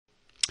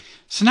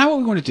So now what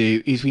we want to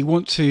do is we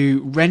want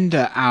to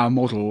render our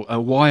model, a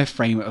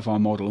wireframe of our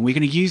model, and we're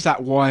going to use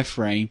that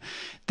wireframe.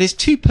 There's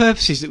two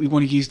purposes that we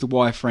want to use the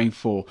wireframe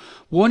for.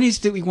 One is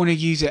that we want to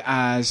use it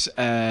as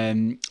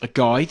a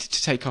guide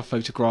to take our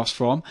photographs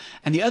from,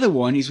 and the other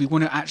one is we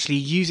want to actually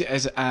use it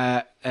as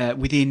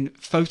within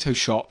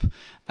Photoshop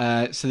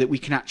so that we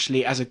can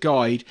actually, as a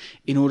guide,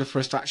 in order for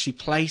us to actually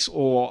place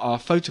all our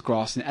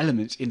photographs and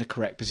elements in the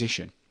correct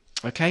position.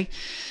 Okay.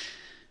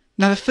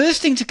 Now, the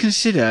first thing to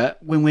consider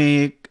when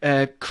we're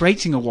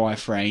creating a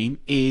wireframe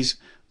is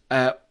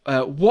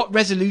what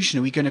resolution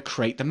are we going to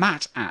create the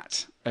matte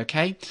at?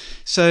 Okay,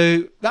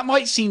 so that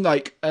might seem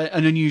like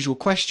an unusual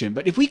question,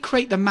 but if we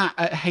create the matte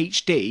at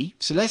HD,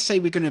 so let's say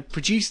we're going to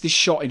produce this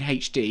shot in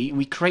HD and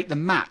we create the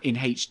matte in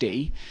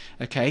HD,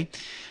 okay,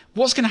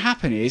 what's going to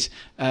happen is,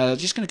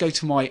 just going to go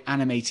to my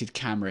animated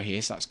camera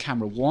here, so that's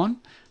camera 1.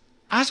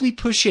 As we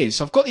push in,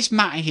 so I've got this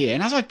matte here,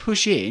 and as I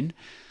push in,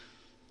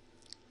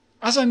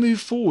 as I move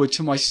forward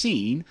to my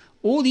scene,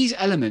 all these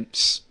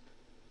elements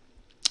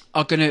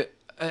are going to,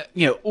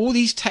 all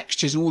these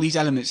textures and all these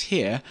elements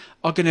here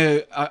are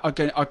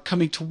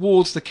coming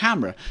towards the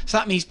camera. So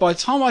that means by the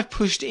time I've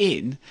pushed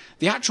in,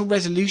 the actual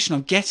resolution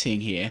I'm getting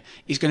here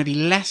is going to be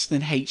less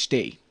than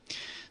HD.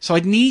 So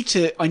I need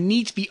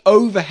to be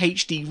over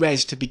HD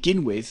res to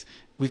begin with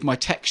my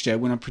texture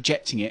when I'm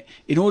projecting it,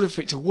 in order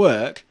for it to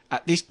work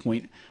at this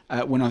point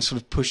when I'm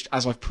sort of pushed,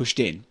 as I've pushed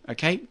in.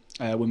 Okay.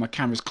 When my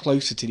camera's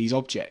closer to these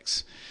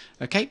objects.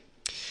 Okay.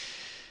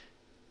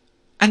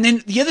 And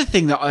then the other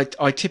thing that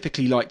I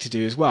typically like to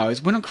do as well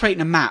is when I'm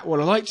creating a matte, what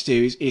I like to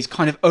do is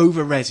kind of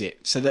over-res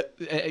it, so that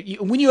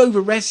when you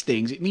over-res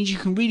things, it means you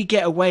can really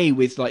get away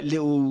with like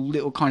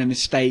little kind of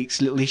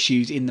mistakes, little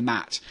issues in the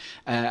matte,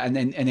 and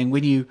then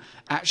when you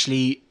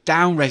actually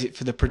down-res it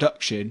for the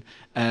production,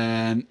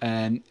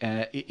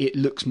 it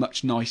looks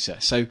much nicer.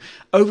 So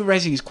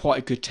over-resing is quite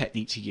a good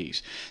technique to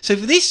use. So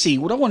for this scene,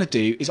 what I want to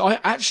do is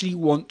I actually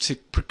want to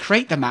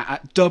create the matte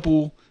at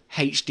double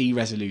HD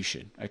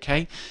resolution.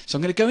 Okay, so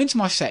I'm going to go into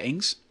my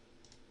settings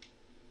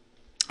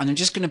and I'm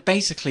just going to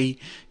basically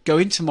go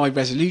into my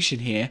resolution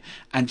here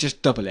and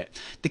just double it.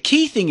 The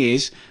key thing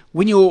is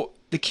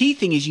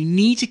you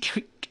need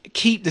to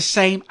keep the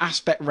same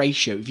aspect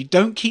ratio. If you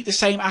don't keep the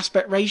same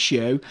aspect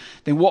ratio,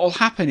 then what will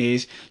happen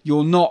is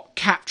you're not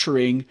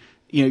capturing,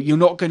 you're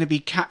not going to be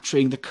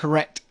capturing the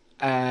correct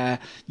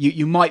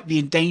you might be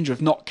in danger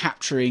of not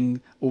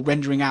capturing or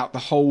rendering out the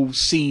whole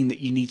scene that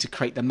you need to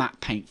create the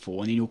matte paint for,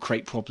 and then you'll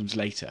create problems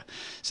later.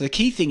 So the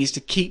key thing is to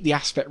keep the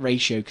aspect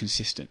ratio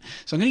consistent.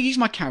 So I'm going to use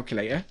my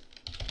calculator,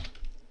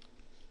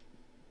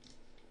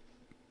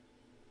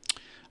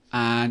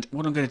 and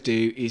what I'm going to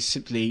do is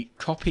simply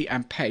copy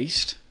and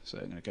paste. So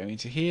I'm going to go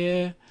into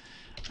here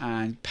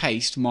and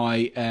paste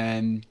my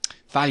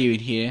value in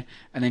here,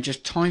 and then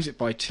just times it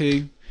by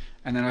 2,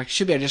 and then I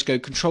should be able to just go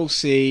Control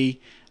C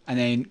and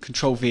then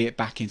Control V it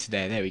back into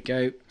there. There we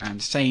go.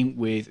 And same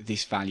with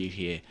this value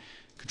here.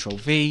 Control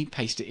V,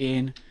 paste it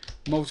in,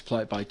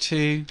 multiply it by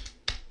 2,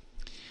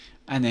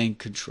 and then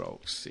Control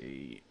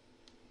C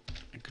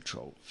and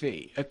Control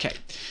V. Okay,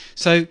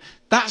 so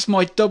that's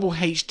my double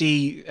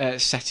HD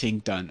setting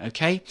done.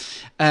 Okay,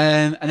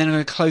 and then I'm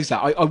going to close that.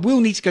 I will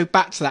need to go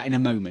back to that in a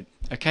moment.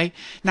 Okay,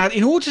 now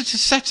in order to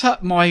set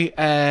up my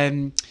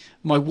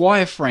my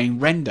wireframe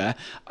render,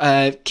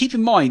 keep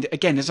in mind,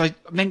 again, as I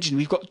mentioned,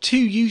 we've got two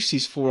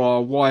uses for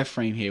our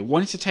wireframe here.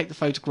 One is to take the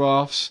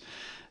photographs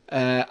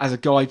as a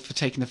guide for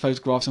taking the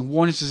photographs, and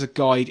one is as a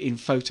guide in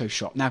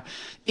Photoshop. Now,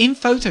 in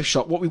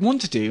Photoshop, what we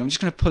want to do, I'm just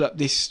going to pull up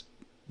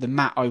the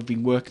matte I've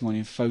been working on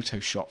in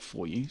Photoshop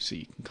for you, so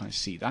you can kind of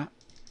see that.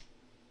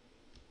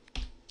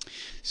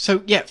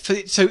 So yeah,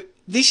 so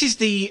this is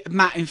the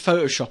matte in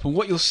Photoshop, and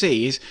what you'll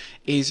see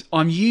is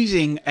I'm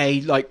using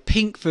a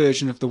pink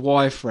version of the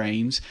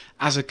wireframes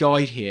as a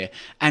guide here.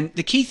 And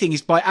the key thing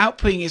is, by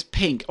outputting as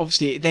pink,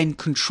 obviously it then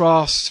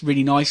contrasts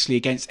really nicely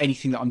against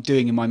anything that I'm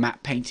doing in my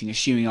matte painting,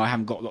 assuming I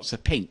haven't got lots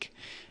of pink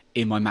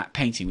in my matte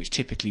painting, which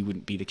typically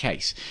wouldn't be the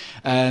case.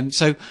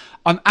 So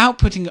I'm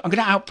going to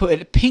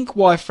output a pink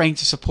wireframe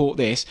to support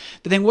this,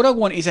 but then what I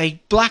want is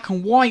a black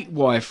and white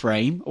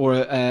wireframe, or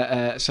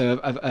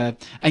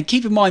and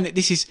keep in mind that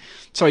this is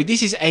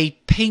a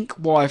pink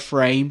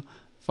wireframe.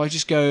 If I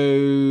just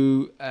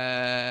go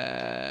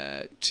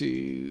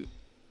to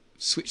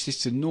switch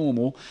this to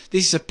normal,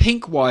 this is a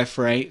pink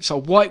wireframe,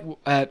 so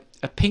a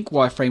pink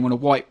wireframe on a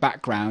white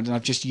background, and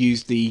I've just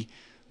used the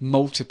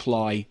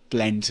multiply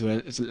blend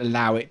to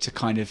allow it to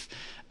kind of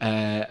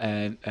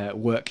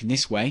work in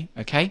this way.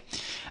 Okay,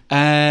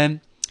 so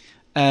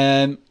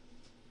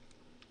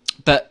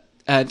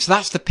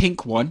that's the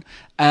pink one,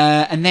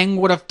 and then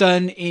what I've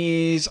done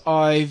is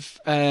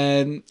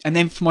and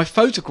then for my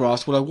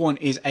photographs, what I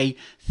want is a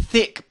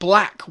thick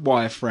black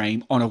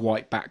wireframe on a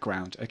white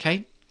background.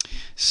 Okay,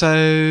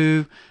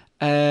 so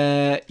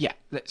yeah,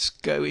 let's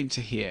go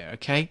into here.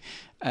 Okay,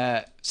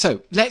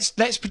 so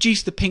let's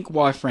produce the pink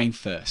wireframe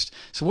first.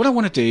 So what I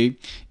want to do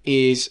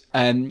is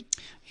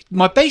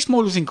my base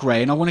model's in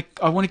grey, and I want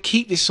to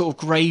keep this sort of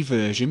grey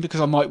version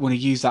because I might want to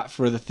use that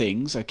for other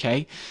things.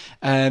 Okay,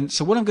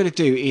 so what I'm going to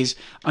do is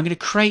I'm going to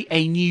create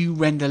a new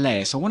render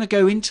layer. So I want to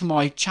go into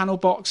my channel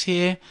box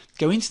here,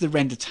 go into the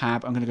render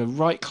tab. I'm going to go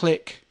right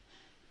click,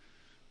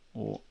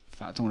 or in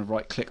fact I don't want to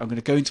right click. I'm going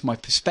to go into my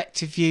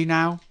perspective view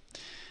now,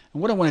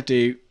 and what I want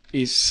to do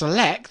is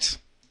select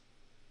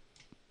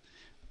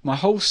my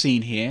whole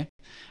scene here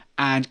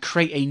and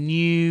create a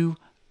new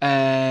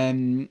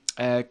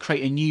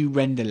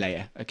render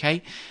layer.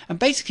 Okay, and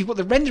basically what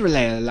the render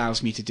layer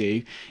allows me to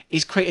do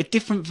is create a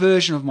different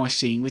version of my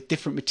scene with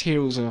different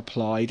materials I've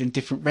applied and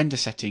different render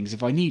settings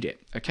if I need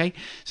it. Okay,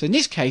 so in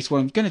this case what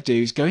I'm going to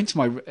do is go into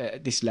my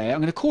this layer.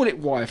 I'm going to call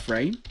it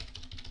wireframe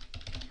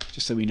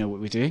just so we know what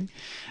we're doing,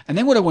 and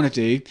then what I want to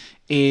do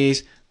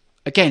is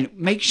again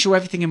make sure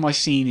everything in my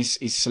scene is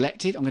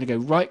selected. I'm going to go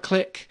right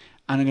click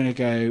and I'm going to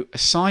go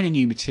assign a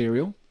new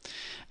material.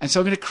 And so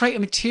I'm going to create a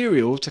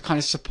material to kind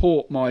of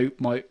support my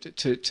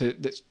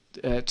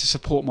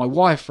support my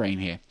wireframe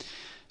here.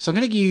 So I'm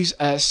going to use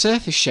a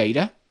surface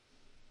shader.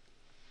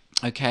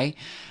 Okay,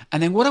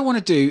 and then what I want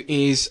to do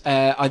is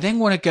I then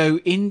want to go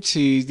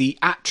into the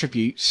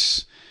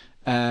attributes.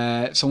 So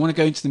I want to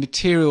go into the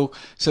material.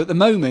 So at the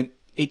moment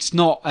it's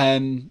not.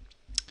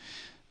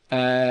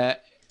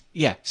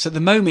 Yeah, so at the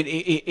moment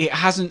it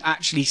hasn't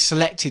actually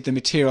selected the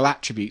material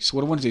attributes. So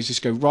what I want to do is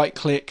just go right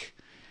click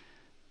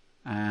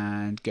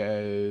and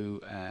go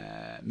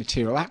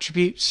material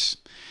attributes.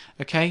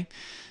 Okay,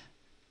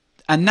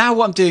 and now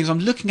what I'm doing is I'm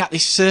looking at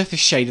this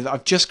surface shader that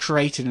I've just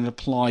created and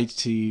applied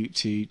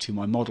to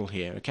my model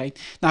here. Okay,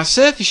 now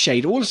surface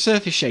shader, all a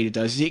surface shader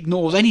does is it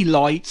ignores any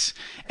light,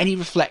 any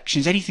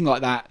reflections, anything like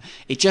that.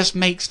 It just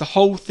makes the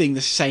whole thing the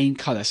same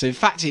color. So in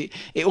fact it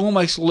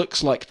almost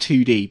looks like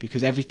 2D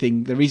because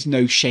everything, there is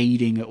no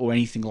shading or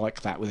anything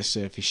like that with a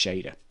surface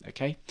shader.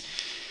 Okay,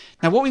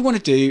 now what we want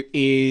to do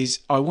is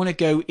I want to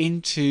go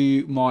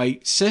into my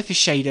surface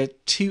shader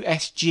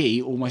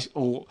 2SG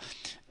or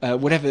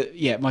whatever,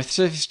 yeah, my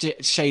surface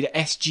shader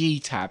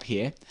SG tab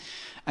here,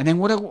 and then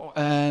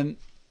and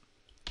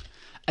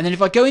then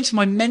if I go into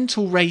my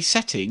mental ray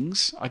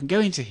settings, I can go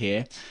into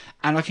here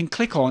and I can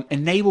click on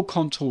enable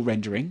contour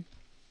rendering.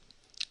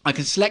 I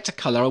can select a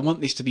color. I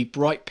want this to be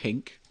bright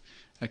pink.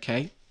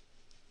 Okay,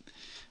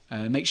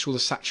 make sure the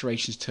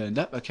saturation's turned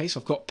up. Okay, so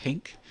I've got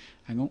pink.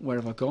 Hang on, where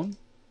have I gone?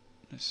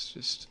 Let's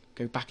just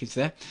go back into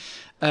there.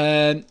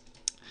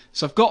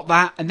 So I've got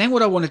that, and then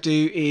what I want to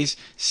do is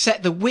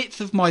set the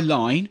width of my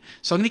line.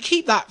 So I'm going to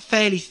keep that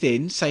fairly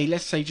thin,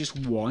 let's say just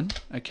 1,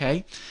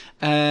 okay?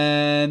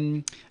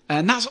 And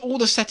that's all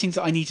the settings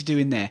that I need to do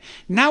in there.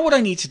 Now what I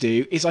need to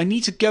do is I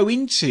need to go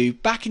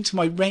back into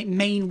my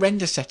main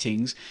render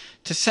settings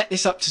to set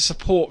this up to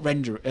support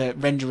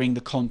rendering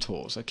the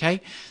contours, okay?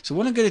 So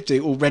what I'm going to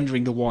do, or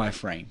rendering the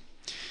wireframe.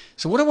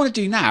 So what I want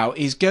to do now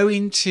is go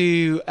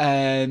into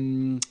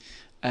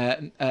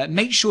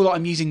make sure that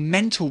I'm using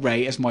Mental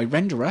Ray as my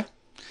renderer,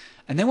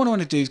 and then what I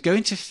want to do is go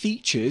into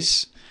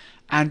features,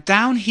 and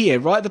down here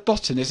right at the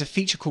bottom there's a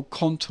feature called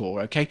contour.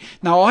 Okay,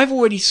 now I've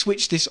already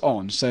switched this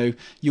on, so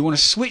you want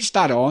to switch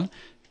that on,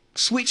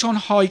 switch on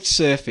hide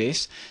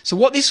surface. So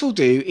what this will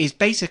do is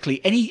basically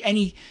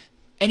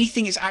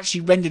anything that's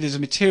actually rendered as a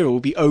material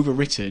will be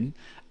overwritten,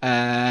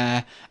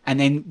 and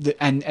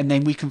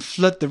then we can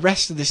flood the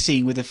rest of the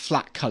scene with a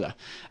flat color,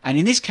 and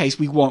in this case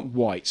we want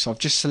white, so I've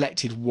just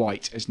selected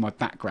white as my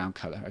background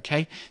color.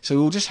 Okay, so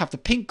we'll just have the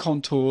pink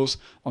contours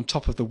on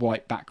top of the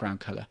white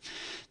background color.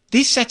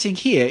 This setting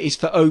here is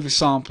for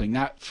oversampling.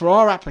 Now, for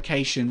our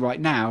application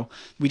right now,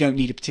 we don't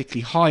need a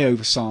particularly high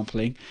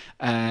oversampling.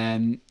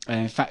 In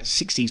fact,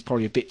 16 is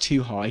probably a bit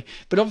too high.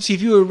 But obviously,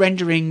 if you were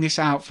rendering this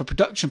out for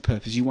production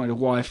purposes, you wanted a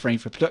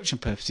wireframe for production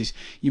purposes,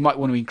 you might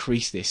want to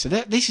increase this. So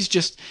this is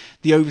just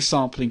the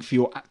oversampling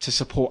to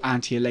support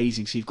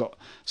anti-aliasing. So you've got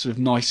sort of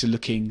nicer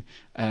looking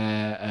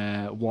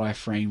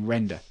wireframe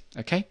render.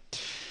 Okay.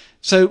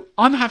 So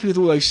I'm happy with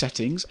all those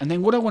settings. And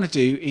then what I want to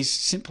do is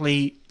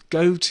simply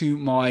go to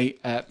my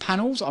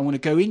panels. I want to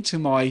go into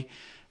my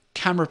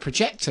camera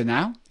projector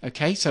now.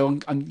 Okay, so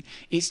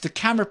it's the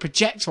camera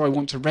projector I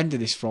want to render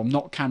this from,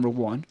 not camera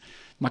 1.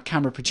 My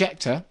camera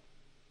projector.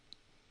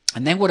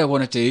 And then what I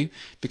want to do,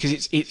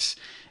 because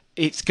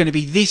it's going to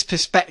be this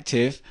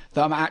perspective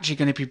that I'm actually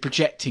going to be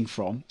projecting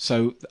from.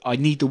 So I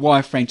need the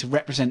wireframe to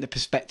represent the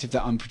perspective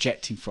that I'm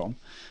projecting from.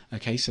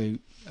 Okay, so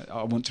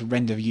I want to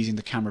render using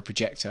the camera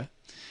projector.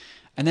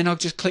 And then I'll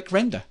just click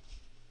render.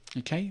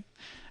 Okay.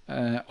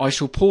 I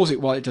shall pause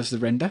it while it does the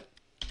render.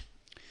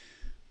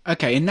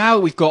 Okay, and now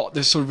we've got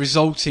the sort of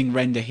resulting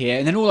render here,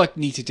 and then all I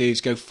need to do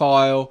is go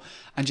File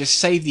and just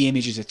save the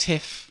image as a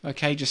TIFF.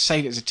 Okay, just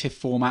save it as a TIFF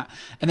format,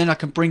 and then I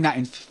can bring that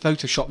in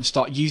Photoshop and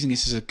start using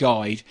this as a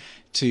guide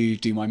to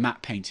do my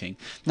matte painting.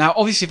 Now,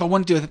 obviously, if I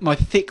want to do my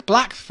thick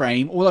black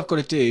frame, all I've got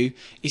to do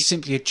is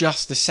simply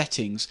adjust the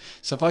settings.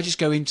 So if I just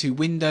go into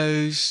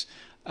Windows,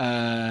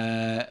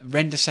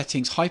 render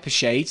settings,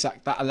 hypershades,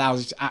 that allows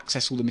us to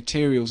access all the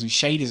materials and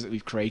shaders that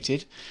we've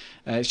created.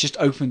 It's just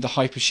opened the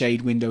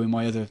hypershade window in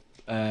my other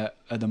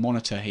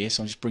monitor here,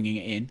 so I'm just bringing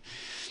it in.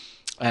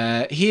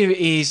 Here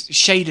is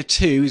shader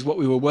 2 is what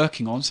we were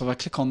working on. So if I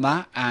click on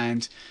that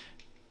and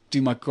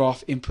do my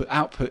graph input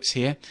outputs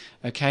here,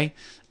 okay,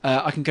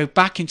 I can go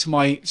back into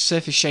my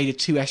surface shader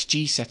 2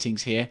 SG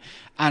settings here,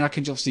 and I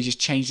can obviously just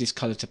change this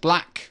color to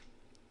black,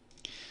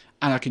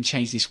 and I can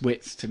change this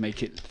width to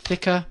make it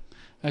thicker,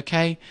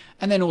 okay,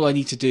 and then all I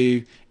need to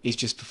do is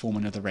just perform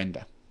another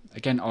render.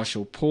 Again, I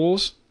shall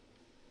pause.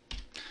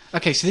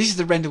 Okay, so this is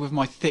the render with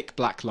my thick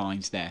black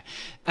lines there,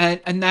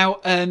 and now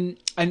and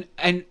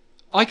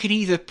I can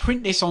either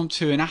print this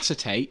onto an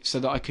acetate so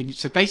that I can.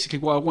 So basically,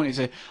 what I want is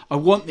I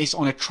want this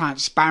on a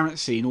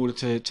transparency in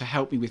order to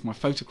help me with my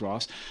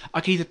photographs.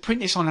 I can either print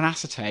this on an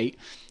acetate,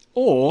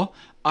 or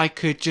I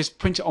could just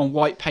print it on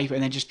white paper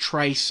and then just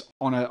trace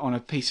on a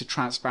piece of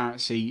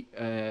transparency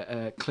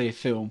clear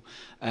film.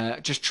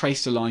 Just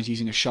trace the lines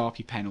using a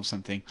Sharpie pen or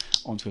something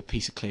onto a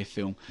piece of clear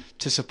film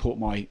to support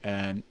my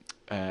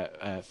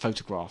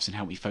photographs and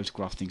help me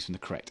photograph things from the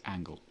correct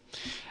angle.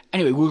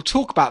 Anyway, we'll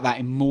talk about that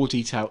in more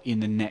detail in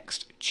the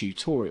next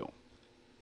tutorial.